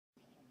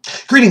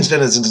Greetings,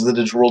 denizens of the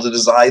digital world. It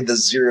is I, the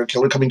Serial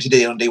Killer, coming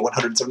today on day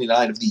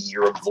 179 of the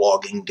year of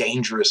vlogging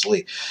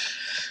dangerously.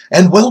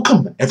 And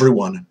welcome,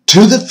 everyone,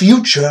 to the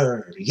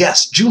future.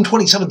 Yes, June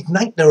 27th,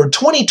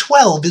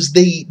 2012 is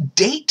the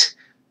date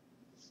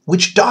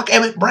which Doc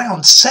Emmett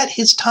Brown set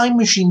his time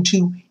machine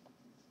to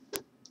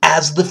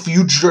as the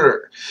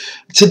future.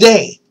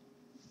 Today,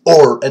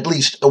 or at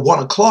least at 1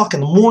 o'clock in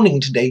the morning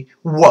today,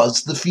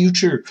 was the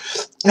future.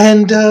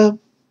 And,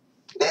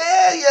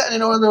 you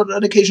know,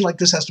 an occasion like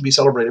this has to be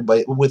celebrated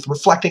with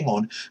reflecting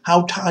on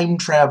how time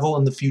travel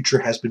in the future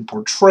has been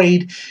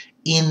portrayed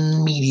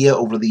in media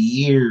over the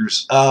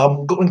years.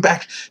 Going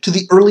back to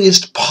the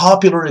earliest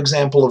popular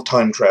example of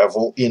time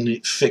travel in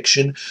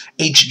fiction,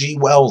 H.G.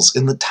 Wells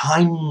in The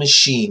Time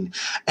Machine.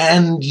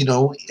 And, you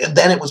know,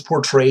 then it was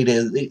portrayed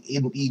as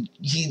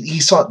he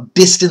saw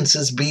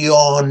distances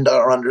beyond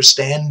our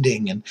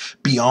understanding and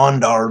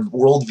beyond our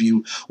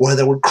worldview, where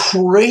there were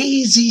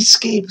crazy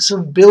scapes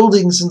of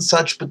buildings and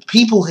such, but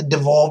people had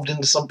devolved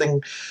into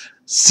something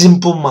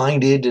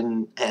simple-minded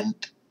and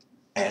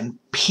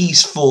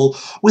peaceful,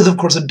 with, of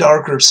course, a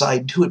darker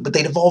side to it, but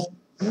they'd evolved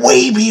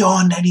way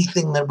beyond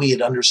anything that we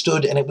had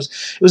understood, and it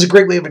was a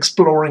great way of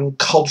exploring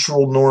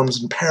cultural norms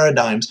and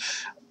paradigms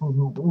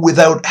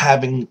without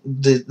having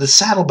the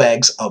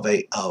saddlebags of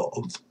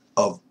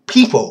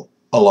people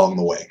along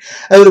the way.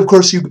 And then, of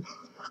course, you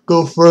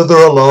go further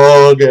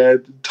along,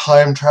 and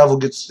time travel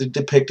gets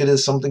depicted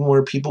as something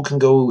where people can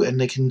go and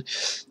they can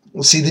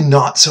see the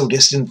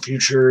not-so-distant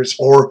futures,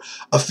 or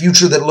a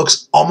future that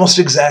looks almost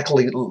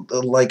exactly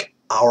like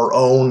our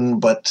own,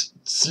 but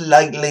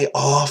slightly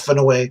off in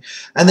a way.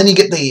 And then you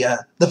get the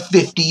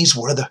 50s,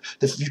 where the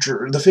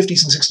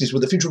 50s and 60s, where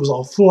the future was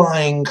all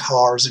flying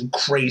cars and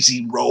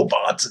crazy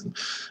robots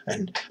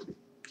and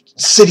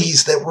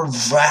cities that were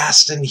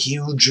vast and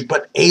huge,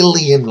 but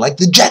alien, like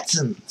the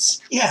Jetsons.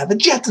 Yeah, the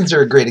Jetsons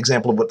are a great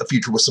example of what the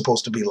future was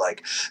supposed to be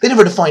like. They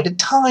never defined a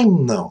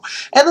time, though.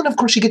 And then, of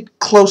course, you get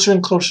closer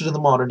and closer to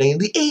the modern day in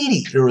the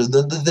 80s, or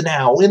the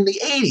now in the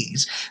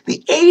 80s.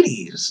 The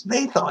 80s,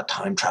 they thought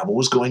time travel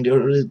was going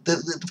to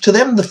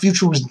them, the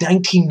future was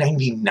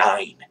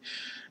 1999.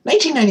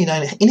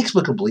 1999,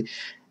 inexplicably,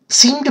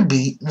 seemed to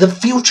be the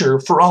future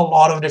for a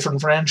lot of different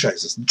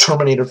franchises. The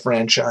Terminator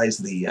franchise,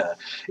 the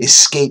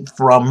Escape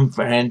From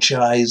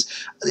franchise,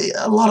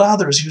 a lot of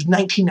others use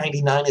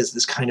 1999 as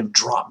this kind of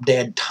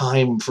drop-dead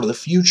time for the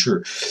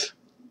future.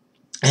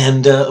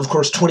 And, of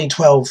course,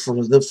 2012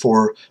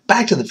 for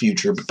Back to the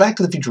Future. But Back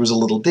to the Future was a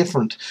little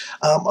different.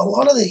 A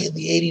lot of the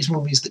 80s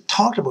movies that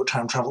talked about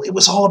time travel, it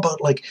was all about,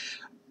 like,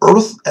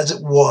 Earth as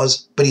it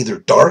was, but either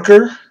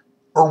darker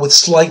or with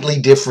slightly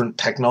different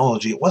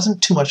technology. It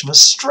wasn't too much of a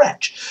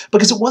stretch,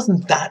 because it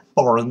wasn't that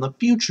far in the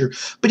future.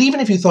 But even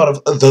if you thought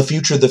of the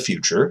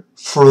future,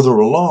 further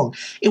along,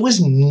 it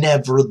was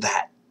never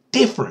that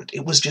different.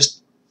 It was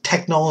just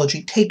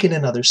technology taking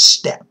another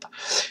step.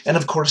 And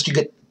of course, you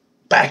get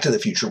Back to the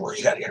Future, where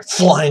you got your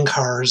flying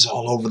cars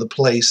all over the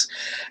place,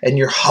 and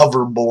your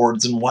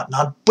hoverboards and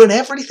whatnot, but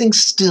everything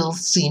still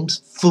seems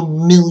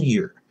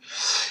familiar.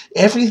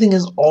 Everything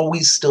is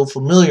always still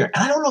familiar. And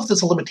I don't know if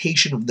there's a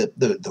limitation of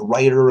the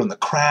writer and the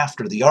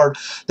craft or the art,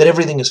 that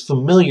everything is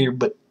familiar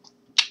but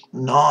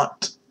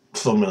not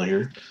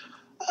familiar.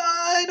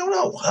 I don't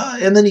know.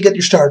 And then you get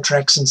your Star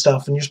Treks and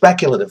stuff and your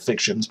speculative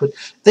fictions. But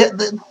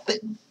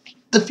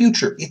the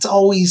future, it's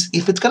always,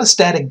 if it's got a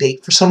static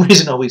date, for some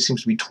reason it always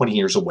seems to be 20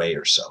 years away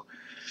or so.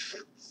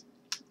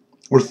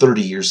 Or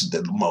 30 years at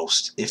the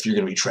most, if you're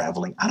going to be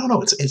traveling. I don't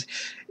know. It's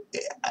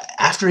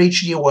after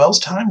H.G. Wells'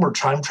 time, were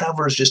time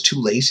travelers just too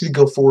lazy to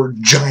go for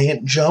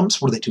giant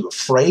jumps? Were they too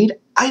afraid?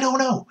 I don't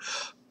know.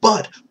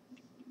 But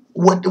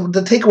what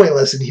the takeaway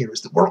lesson here is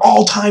that we're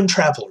all time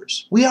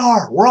travelers. We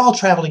are. We're all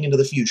traveling into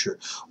the future.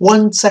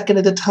 1 second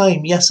at a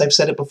time. Yes, I've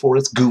said it before.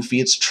 It's goofy.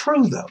 It's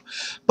true, though.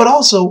 But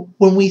also,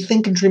 when we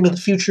think and dream of the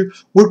future,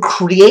 we're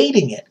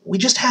creating it. We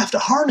just have to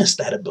harness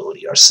that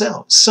ability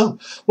ourselves. So,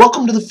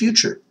 welcome to the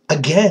future.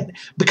 Again,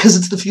 because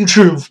it's the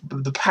future of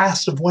the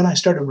past of when I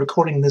started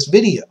recording this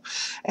video.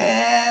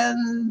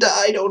 And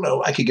I don't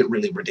know, I could get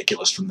really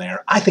ridiculous from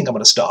there. I think I'm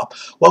going to stop.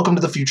 Welcome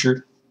to the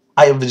future.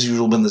 I have, as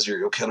usual, been the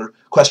Serial Killer.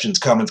 Questions,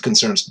 comments,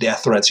 concerns,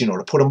 death threats, you know where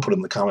to put them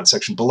in the comment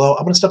section below.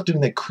 I'm going to stop doing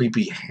that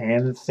creepy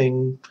hand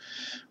thing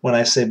when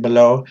I say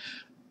below,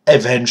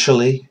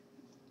 eventually.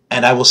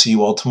 And I will see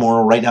you all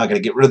tomorrow. Right now, I got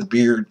to get rid of the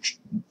beard,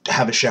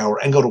 have a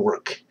shower, and go to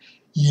work.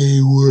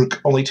 Yay, work.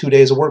 Only 2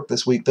 days of work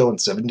this week, though,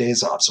 and 7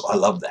 days off, so I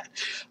love that.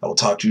 I will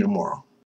talk to you tomorrow.